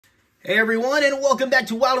Hey everyone, and welcome back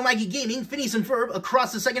to Wild and Wacky Gaming, Phineas and Ferb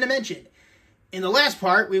across the second dimension. In the last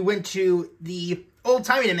part, we went to the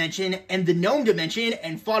old-timey dimension and the gnome dimension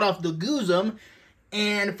and fought off the Goozum,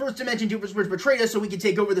 and first dimension Doofenshmirtz betrayed us so we could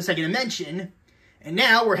take over the second dimension. And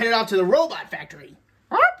now we're headed off to the robot factory.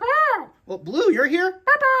 Well, Blue, you're here?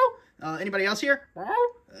 Anybody else here?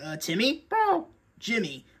 Timmy?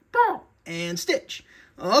 Jimmy? And Stitch.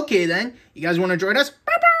 Okay then, you guys want to join us?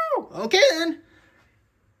 Okay then.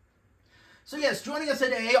 So yes, joining us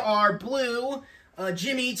today are Blue,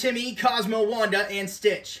 Jimmy, Timmy, Cosmo, Wanda, and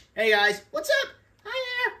Stitch. Hey guys, what's up?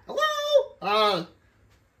 Hi there. Hello.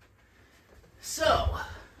 So,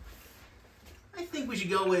 I think we should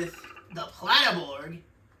go with the Platyborg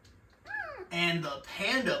and the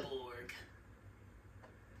Pandaborg.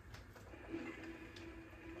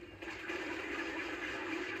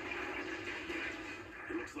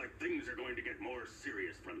 It looks like things are going to get more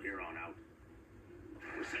serious from here on out.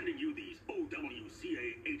 We're sending you these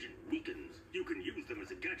OWCA agent beacons. You can use them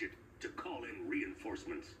as a gadget to call in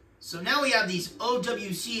reinforcements. So now we have these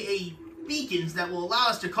OWCA beacons that will allow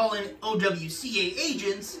us to call in OWCA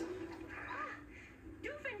agents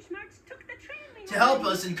Doofenshmirtz took the train to help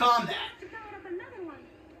us in combat. to power up another one.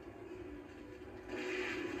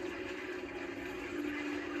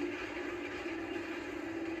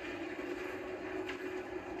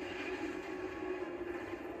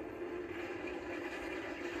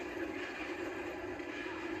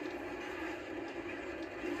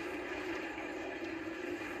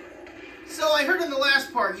 So I heard in the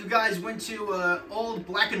last part you guys went to old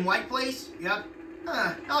black and white place. Yep. All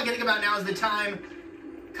I can think about now is the time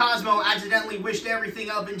Cosmo accidentally wished everything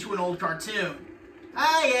up into an old cartoon.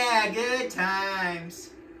 Ah yeah, good times.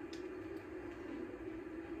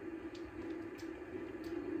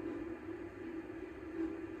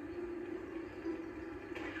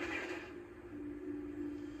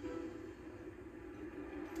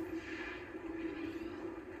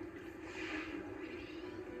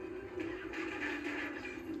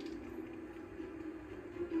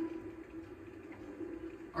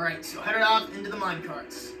 Alright, so headed off into the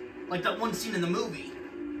minecarts. Like that one scene in the movie.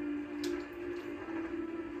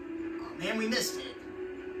 Oh man, we missed it.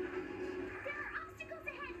 There are obstacles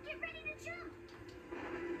ahead. Get ready to jump.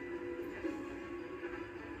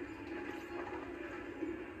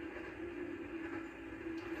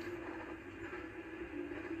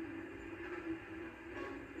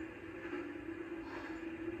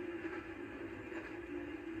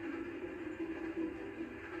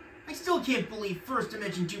 I still can't believe First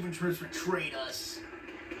Dimension Doofenshmirtz betrayed us.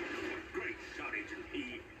 Great shot, Agent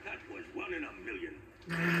P. That was 1 in a million.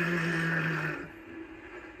 The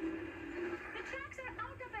tracks are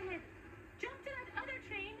out up ahead. Jump to that other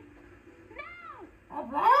train. Now!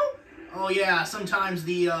 Oh yeah, sometimes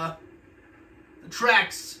the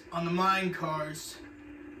tracks on the mine cars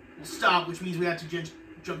will stop, which means we have to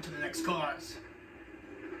jump to the next cars.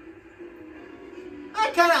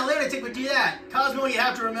 What kind of lunatic would do that? Cosmo, you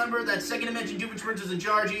have to remember that second dimension Doofenshmirtz is in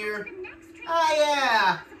charge here. The next train Oh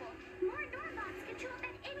yeah! is possible. More Dorbots can show up at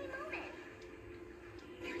any moment.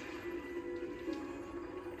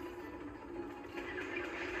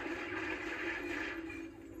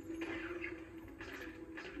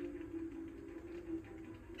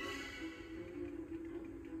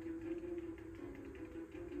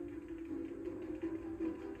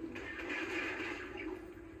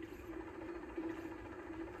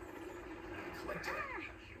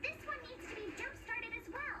 This one needs to be jump-started as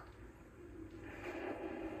well.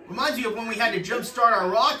 Reminds me of when we had to jumpstart our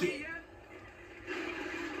rocket.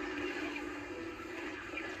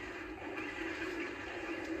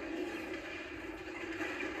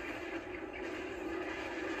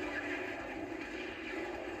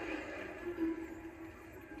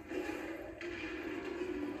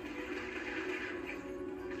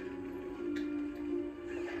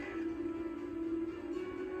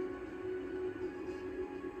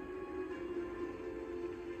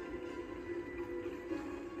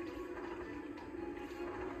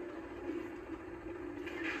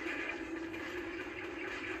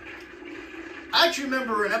 I actually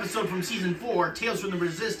remember an episode from Season 4, Tales from the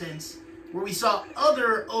Resistance, where we saw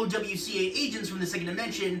other OWCA agents from the second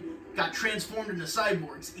dimension got transformed into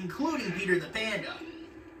cyborgs, including Peter the Panda.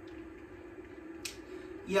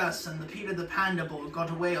 Yes, and the Peter the Panda boy got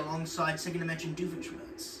away alongside second dimension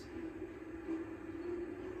Doofenshmirtz.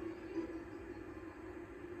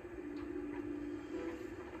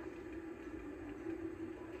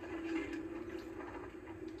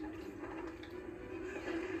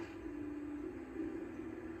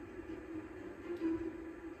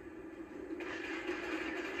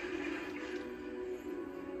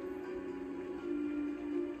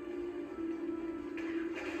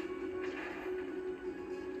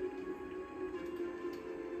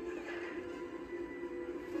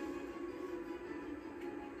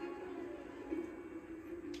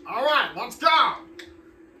 All right, let's go.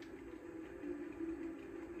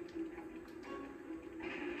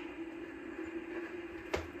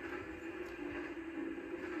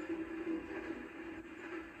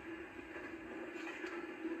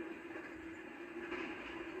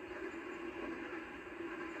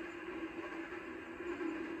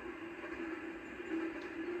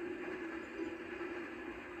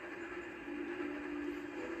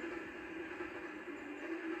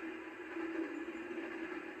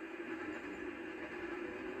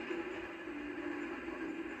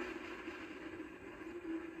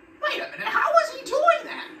 Wait a minute, how was he doing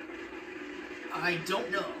that? I don't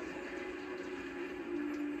know.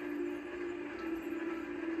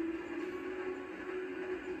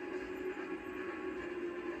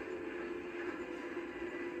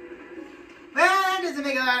 Well, that doesn't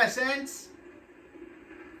make a lot of sense.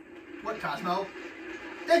 What, Cosmo?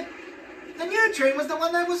 The new train was the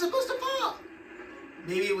one that was supposed to fall.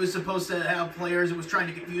 Maybe it was supposed to have players, it was trying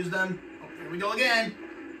to confuse them. Oh, here we go again.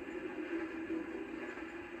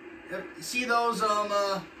 You see those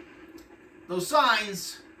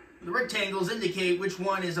signs, the rectangles indicate which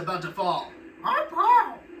one is about to fall.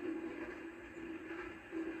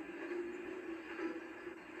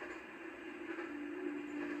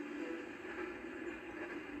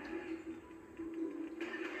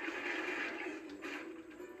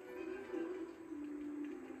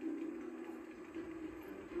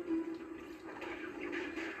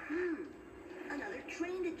 Another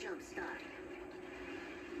train to jumpstart.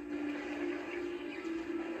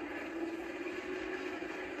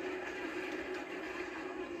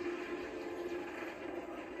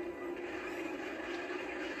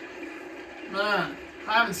 Man,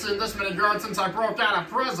 I haven't seen this many guards since I broke out of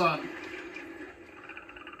prison.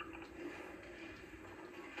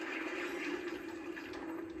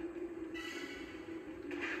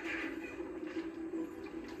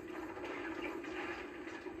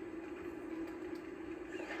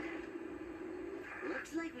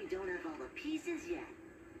 Looks like we don't have all the pieces yet.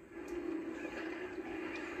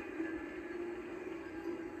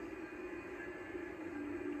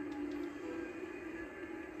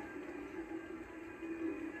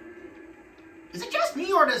 Is it just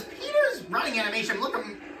me, or does Peter's running animation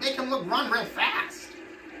make him look run real fast?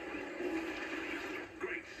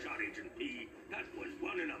 Great shot, Agent P. That was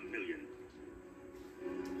 1 in a million.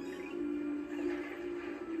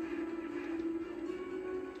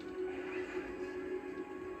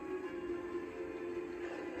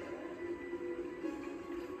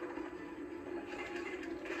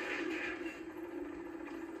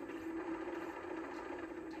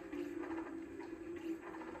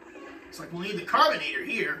 Looks like we'll need the carbonator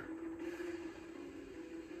here.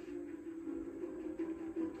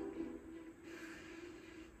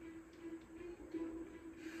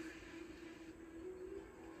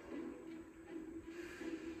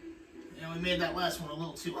 Yeah, we made that last one a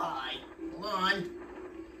little too high. Hold on.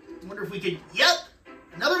 Wonder if we could... Yep!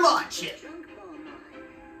 Another mod chip! Junk ball mod.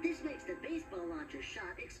 This makes the baseball launcher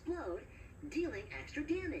shot explode, dealing extra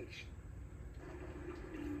damage.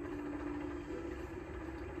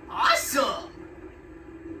 Awesome!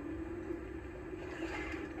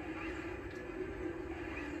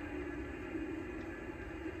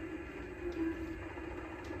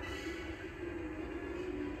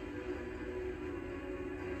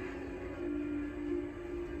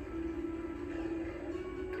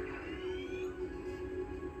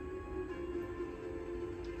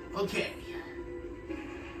 Okay.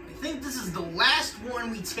 I think this is the last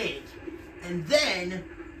one we take, and then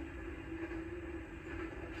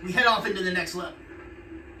we head off into the next level.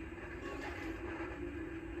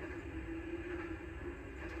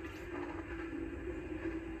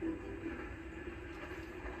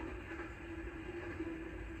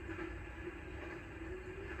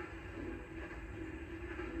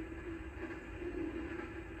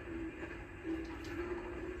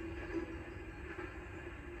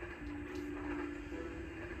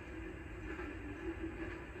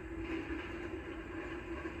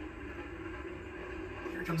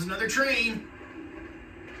 Here comes another train.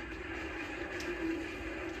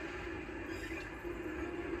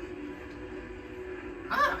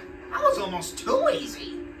 Ah, that was almost too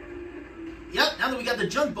easy. Yep, now that we got the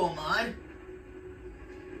junk ball mod.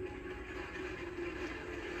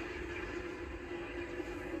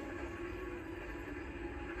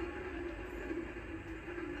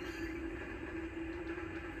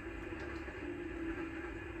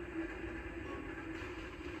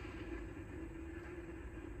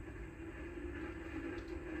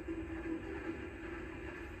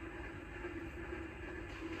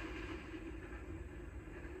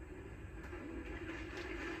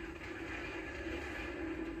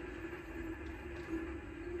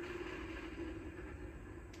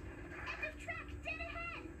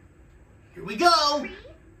 Here we go. 3,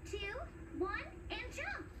 2, 1, and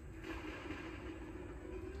jump.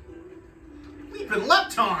 We've been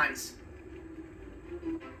leptons.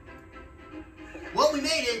 Well, we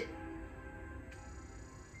made it.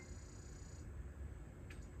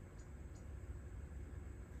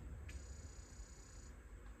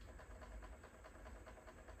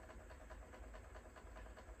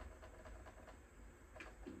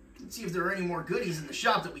 Let's see if there are any more goodies in the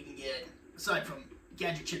shop that we can get, aside from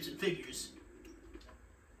gadget chips and figures.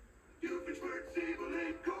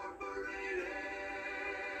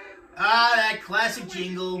 Ah, that classic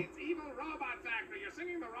jingle. It's Evil Robot Factory. You're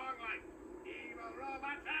singing the wrong line. Evil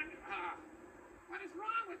Robot Factory. What is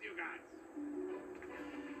wrong with you guys?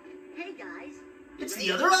 Hey guys. It's the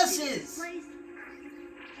other us's.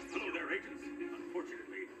 Hello there, agents.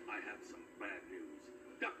 Unfortunately, I have some bad news.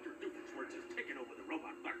 Dr. Doofenshmirtz has taken over the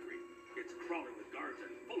robot factory. It's crawling with guards and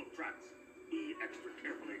full of traps. Be extra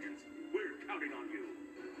careful, agents. We're counting on you.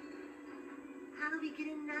 How do we get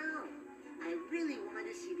in now? I really want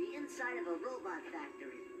to see the inside of a robot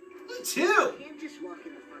factory. Me too. We can't just walk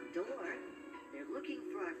in the front door. They're looking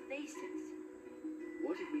for our faces.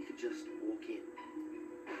 What if we could just walk in?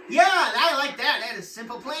 Yeah, I like that. That is a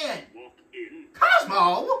simple plan. Walk in.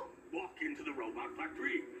 Cosmo! Walk into the robot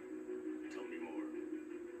factory. Tell me more.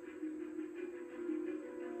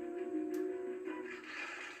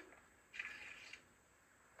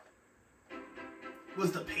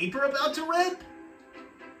 Was the paper about to rip?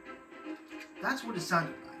 That's what it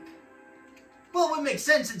sounded like. Well, it would make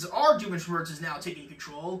sense since our Doofenshmirtz is now taking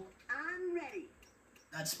control. I'm ready.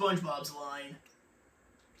 That's SpongeBob's line.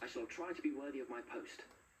 I shall try to be worthy of my post.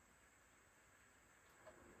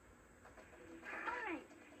 Alright,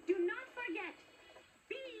 do not forget.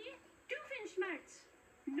 Be Doofenshmirtz.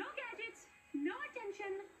 No gadgets, no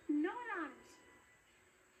attention, no alarms.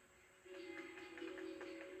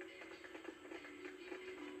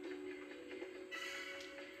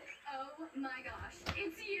 Oh my gosh,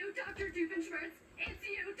 it's you, Dr. Doofenshmirtz. It's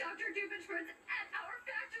you, Dr. Doofenshmirtz, at our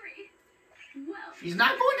factory. Well, She's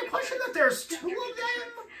not going to question that there's Dr. two of them?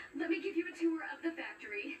 Doofenshmirtz, let me give you a tour of the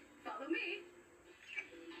factory. Follow me.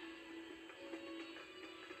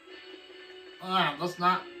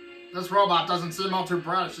 This robot doesn't seem all too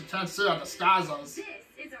bright. She can't see our disguises. This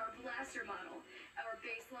is our blaster model, our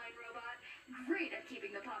baseline robot, great at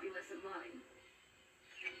keeping the populace in line.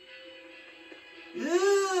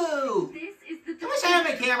 Ooh! This is the I wish I had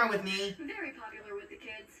my camera with me. very popular with the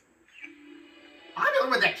kids.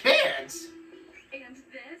 Popular with the kids? And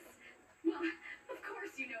this? Well, of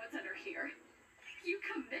course you know it's under here. You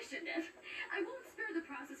commissioned it. I won't spare the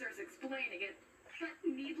processors explaining it, but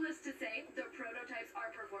needless to say, the prototypes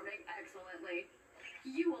are performing excellently.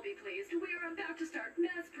 You will be pleased. We are about to start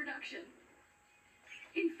mass production.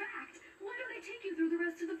 In fact, why don't I take you through the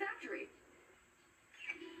rest of the factory?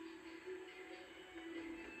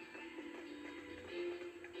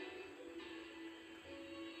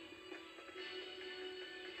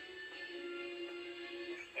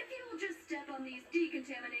 If you will just step on these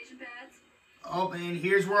decontamination pads. Oh, and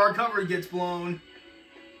here's where our cover gets blown.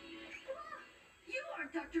 You are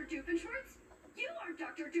Dr. Doofenshmirtz. You are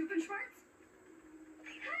Dr. Doofenshmirtz.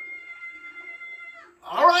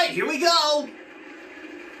 Alright, here we go!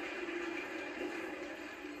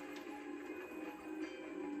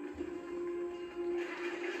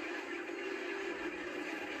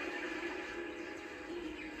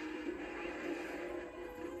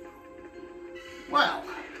 Well,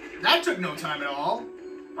 that took no time at all.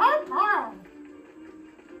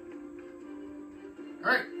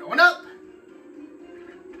 Alright, going up!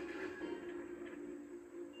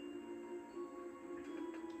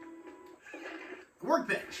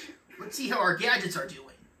 Workbench. Let's see how our gadgets are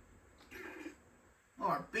doing. Oh,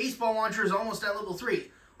 our baseball launcher is almost at level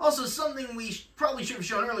 3. Also, something we probably should have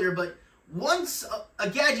shown earlier, but once a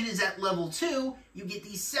gadget is at level 2, you get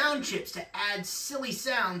these sound chips to add silly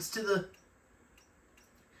sounds to the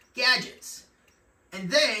gadgets. And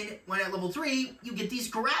then, when at level 3, you get these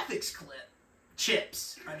graphics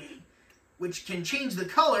chips, which can change the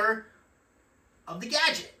color of the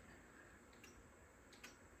gadget.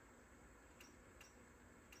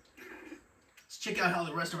 Let's check out how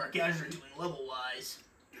the rest of our gadgets are doing level-wise.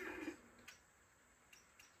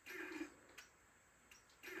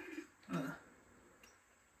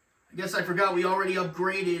 I guess I forgot we already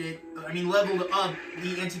upgraded it, leveled up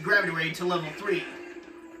the anti-gravity ray to level 3.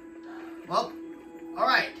 Well,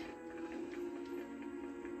 alright.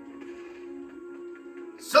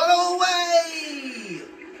 Soda away!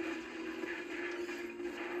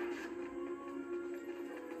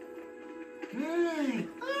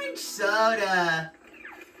 Orange soda.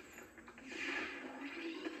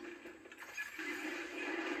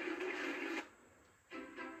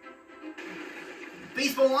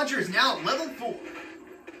 baseball launcher is now at level 4.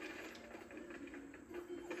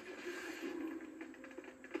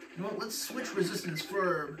 You know what, let's switch resistance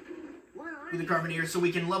Ferb with the Carboneer so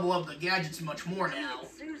we can level up the gadgets much more now. It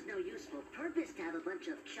serves no useful purpose to have a bunch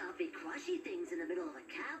of choppy, crushy things in the middle of a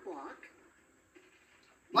catwalk.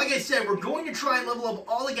 Like I said, we're going to try and level up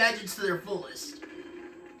all the gadgets to their fullest.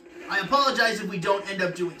 I apologize if we don't end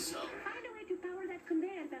up doing so. Find a way to power that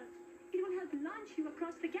conveyor belt. It will help launch you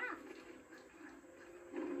across the gap.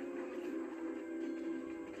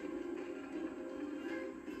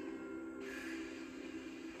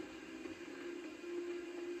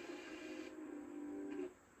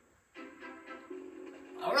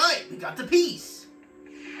 Alright, we got the piece.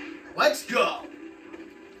 Let's go.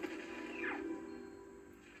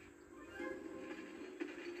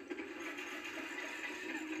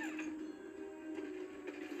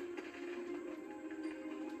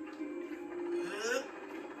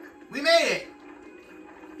 We made it.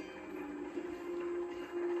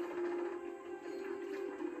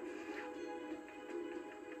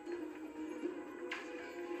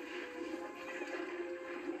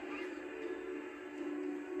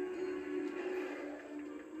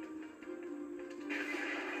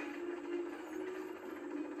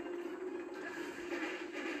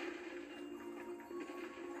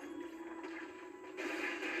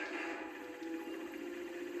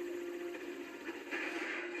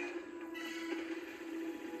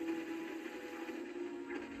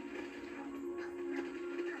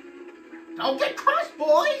 Don't get crushed,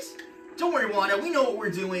 boys! Don't worry, Wanda. We know what we're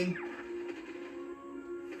doing.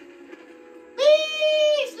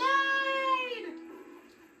 Slide!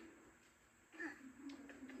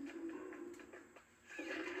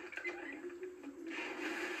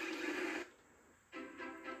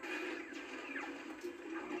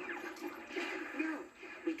 No,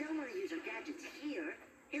 we don't want to use our gadgets here.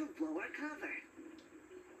 It'll blow our cover.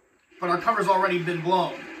 But our cover's already been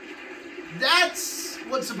blown. That's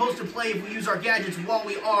what's supposed to play if we use our gadgets while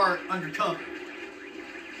we are undercover.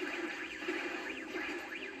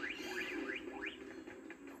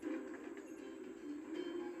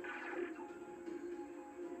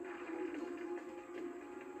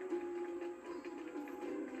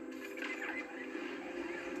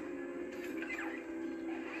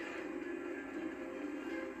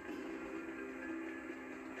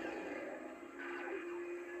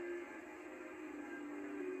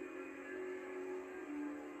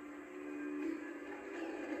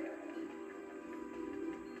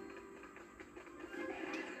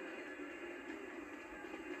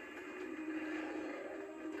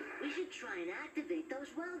 We should try and activate those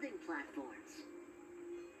welding platforms.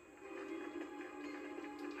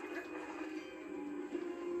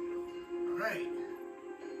 Alright.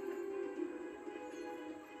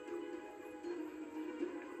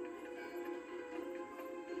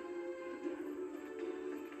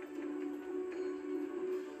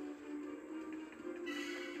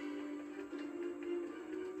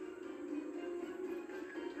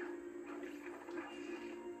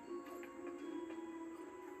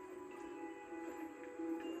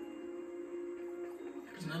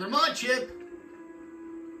 There's another mod chip.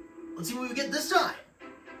 Let's see what we get this time.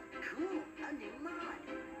 Cool, a new mod.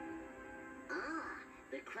 Ah,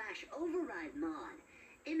 the Crash Override mod.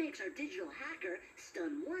 It makes our digital hacker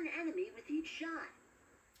stun one enemy with each shot.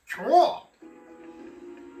 Cool.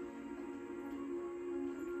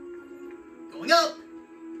 Going up.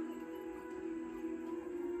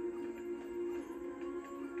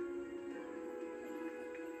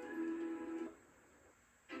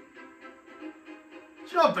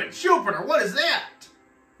 Jumping Jupiter, what is that?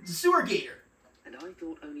 It's a sewer gator. And I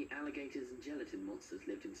thought only alligators and gelatin monsters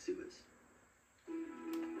lived in sewers. I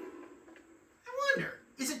wonder,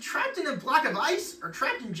 is it trapped in a block of ice or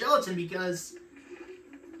trapped in gelatin because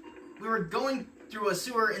we were going through a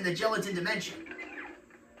sewer in the gelatin dimension?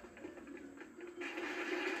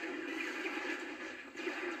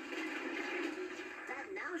 That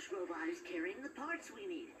mouse robot is carrying the parts we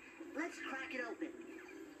need. Let's crack it open.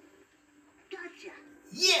 Gotcha.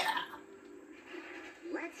 Yeah!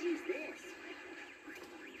 Let's use this.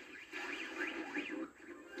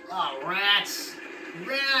 Oh, rats! We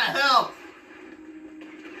ran out of help!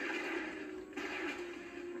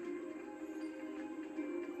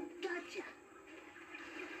 Gotcha.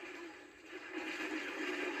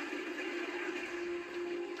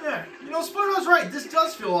 Yeah, you know, Spoiler's right. This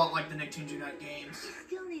does feel a lot like the Nicktoons Unite games. We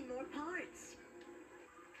still need more parts.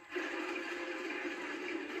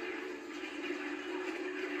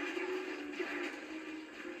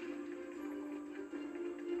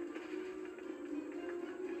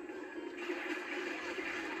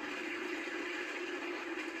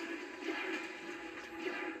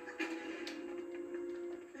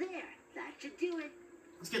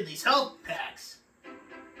 get these health packs.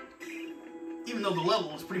 Even though the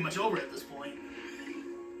level was pretty much over at this point.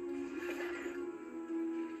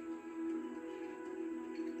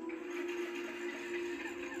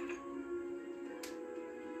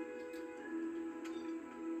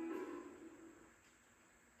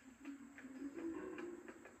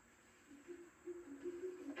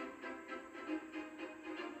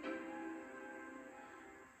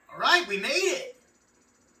 Alright, we made it!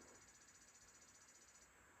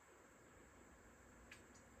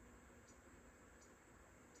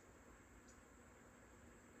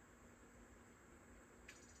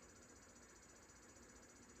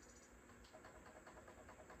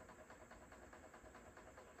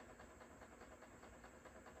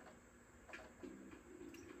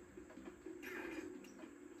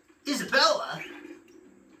 Isabella?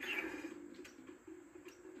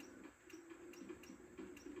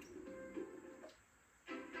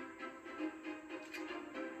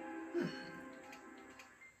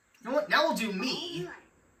 You know what? Now we'll do me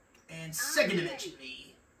and second dimension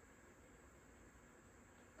me.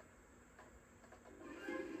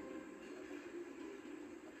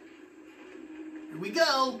 Here we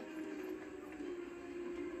go.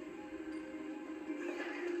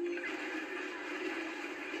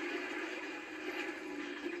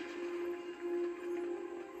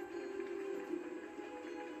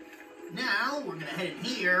 Now we're gonna head in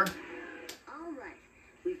here. All right,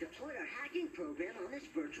 we've deployed our hacking program on this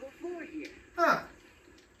virtual floor here. Huh.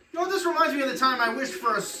 You know what, this reminds me of the time I wished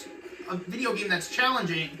for a video game that's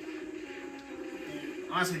challenging.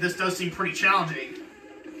 And honestly, this does seem pretty challenging.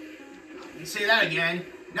 Let me say that again.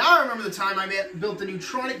 Now I remember the time I built the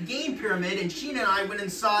Neutronic game pyramid and Sheen and I went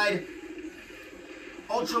inside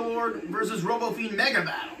Ultralord versus RoboFiend Mega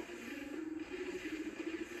Battle.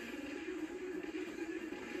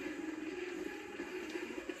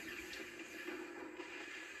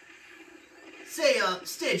 Say,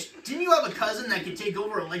 Stitch, didn't you have a cousin that could take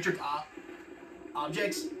over electric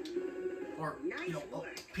objects? Or, you know,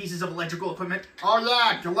 pieces of electrical equipment? Oh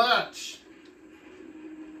yeah, glitch!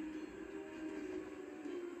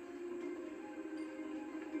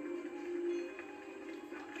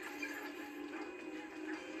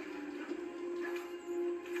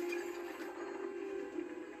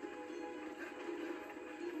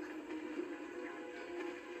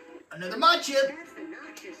 Another mod chip! That's the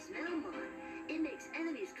noxious smell mod. It makes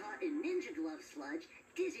enemies caught in ninja glove sludge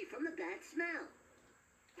dizzy from the bad smell.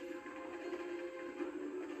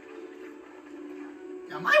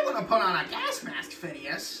 You might want to put on a gas mask,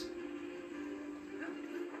 Phineas.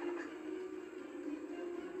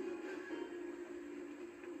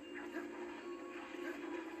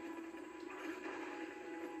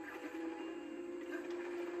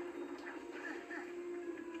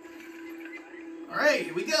 Alright,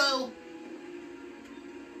 here we go.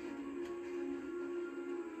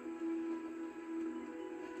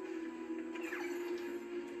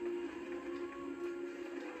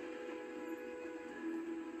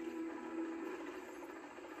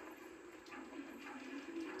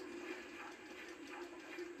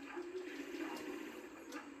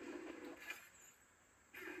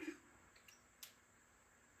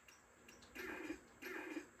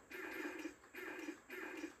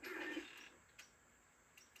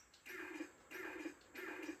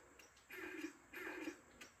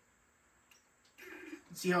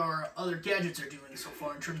 See how our other gadgets are doing so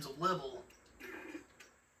far in terms of level.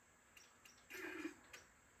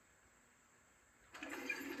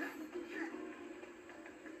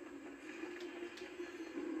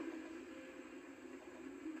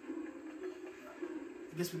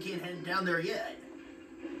 I guess we can't head down there yet.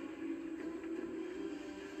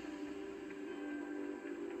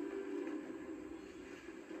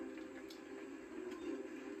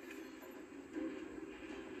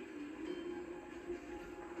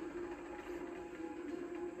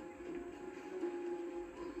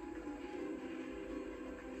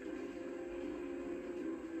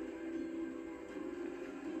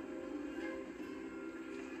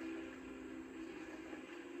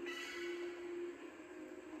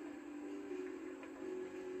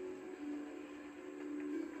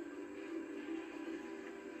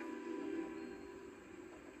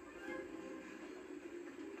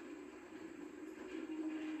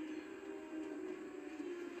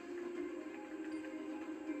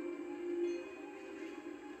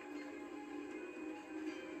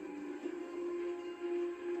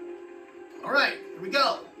 Alright, here we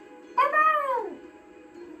go.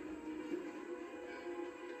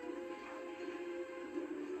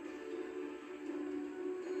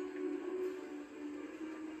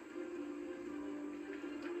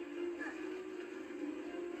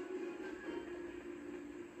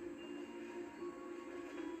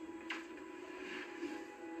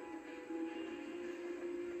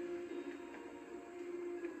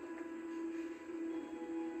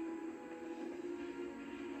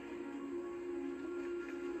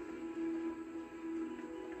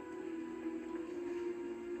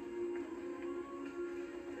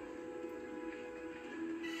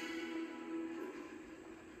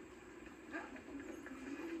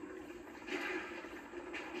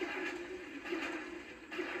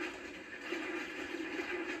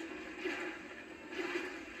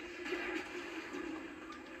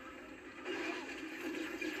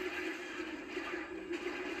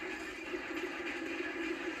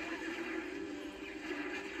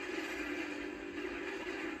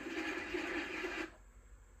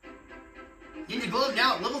 Ninja Glove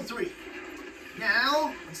now at level 3.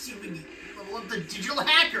 Now, let's see if we can level up the Digital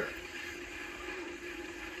Hacker.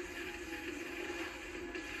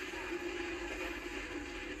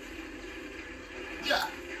 Yeah.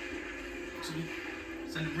 Actually,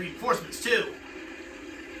 send reinforcements too.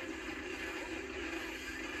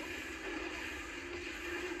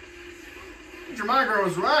 Dramago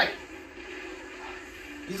was right.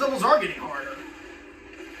 These levels are getting harder.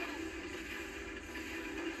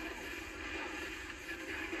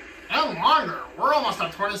 And longer. We're almost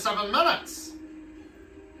at 27 minutes.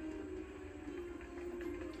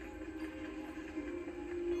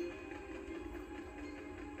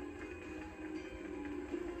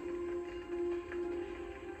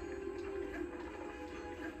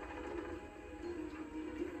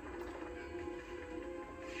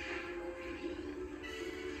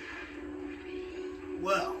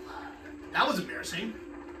 Well, that was embarrassing.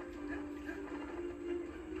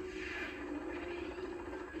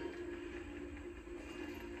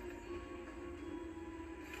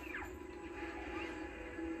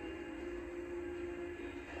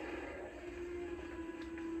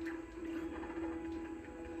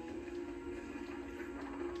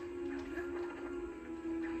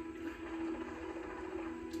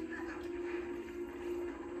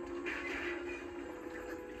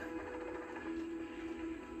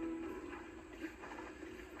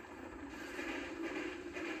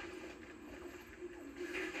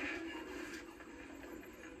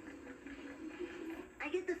 I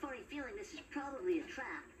get the funny feeling this is probably a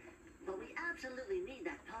trap, but we absolutely need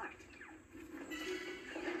that part. Here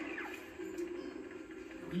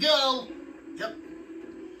we go. Yep.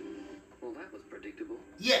 Well, that was predictable.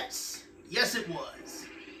 Yes. Yes, it was.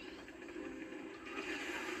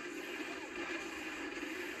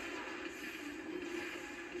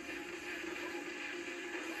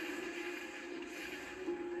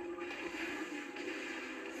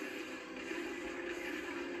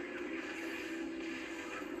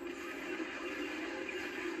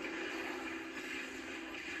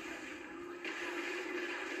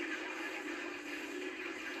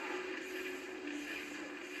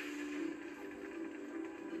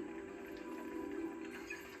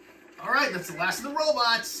 Alright, that's the last of the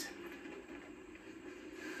robots.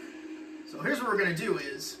 So here's what we're going to do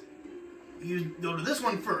is, you go to this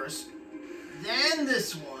one first, then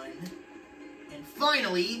this one, and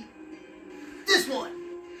finally, this one.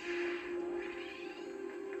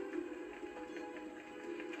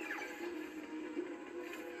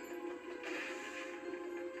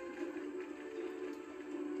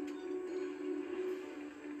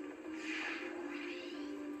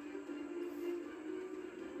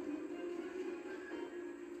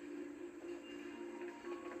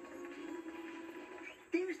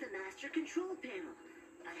 There's the master control panel.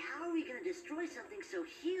 But how are we going to destroy something so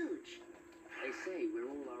huge? They say we're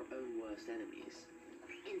all our own worst enemies.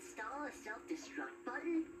 Install a self-destruct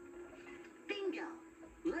button? Bingo!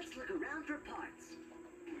 Let's look around for parts.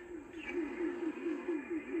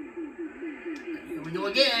 Here we go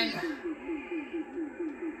again.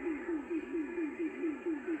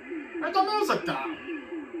 Where'd the music go?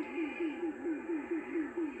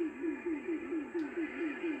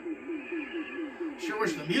 Sure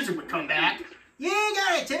wish the music would come back. Yeah,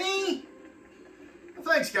 got it, Timmy! Well,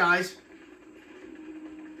 thanks, guys.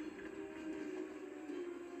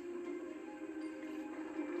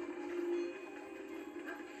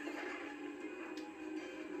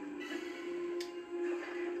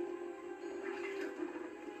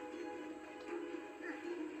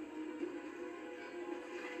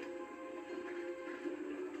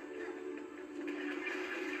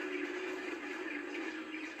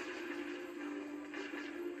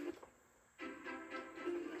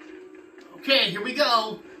 Okay, here we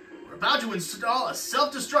go. We're about to install a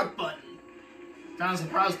self-destruct button. Kind of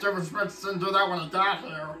surprised Trevor Spence didn't do that when he got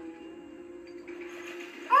here.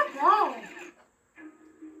 Okay.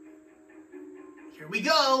 Here we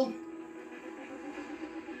go.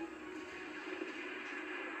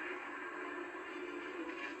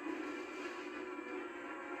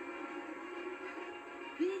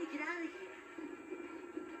 We need to get out of here.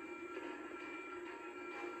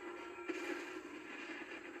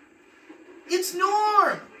 It's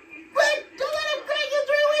Norm! What? Don't let him grant you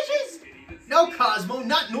 3 wishes! No, Cosmo,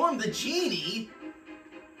 not Norm the genie.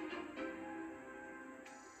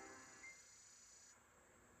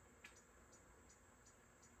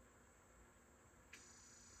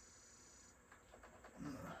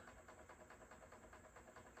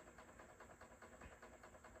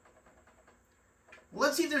 Well,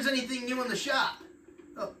 let's see if there's anything new in the shop.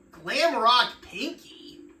 Oh, Glam Rock Pinky.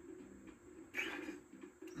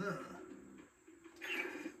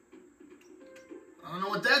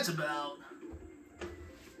 that's about.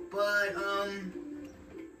 But,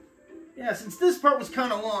 yeah, since this part was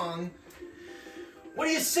kind of long, what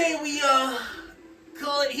do you say we,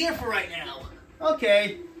 call it here for right now?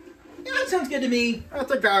 Okay. Yeah, that sounds good to me. I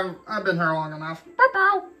think I've been here long enough.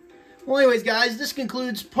 Bye-bye. Well, anyways, guys, this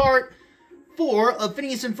concludes part 4 of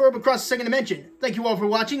Phineas and Ferb Across the Second Dimension. Thank you all for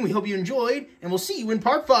watching. We hope you enjoyed, and we'll see you in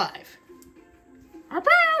part 5.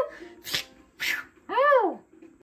 Bye-bye.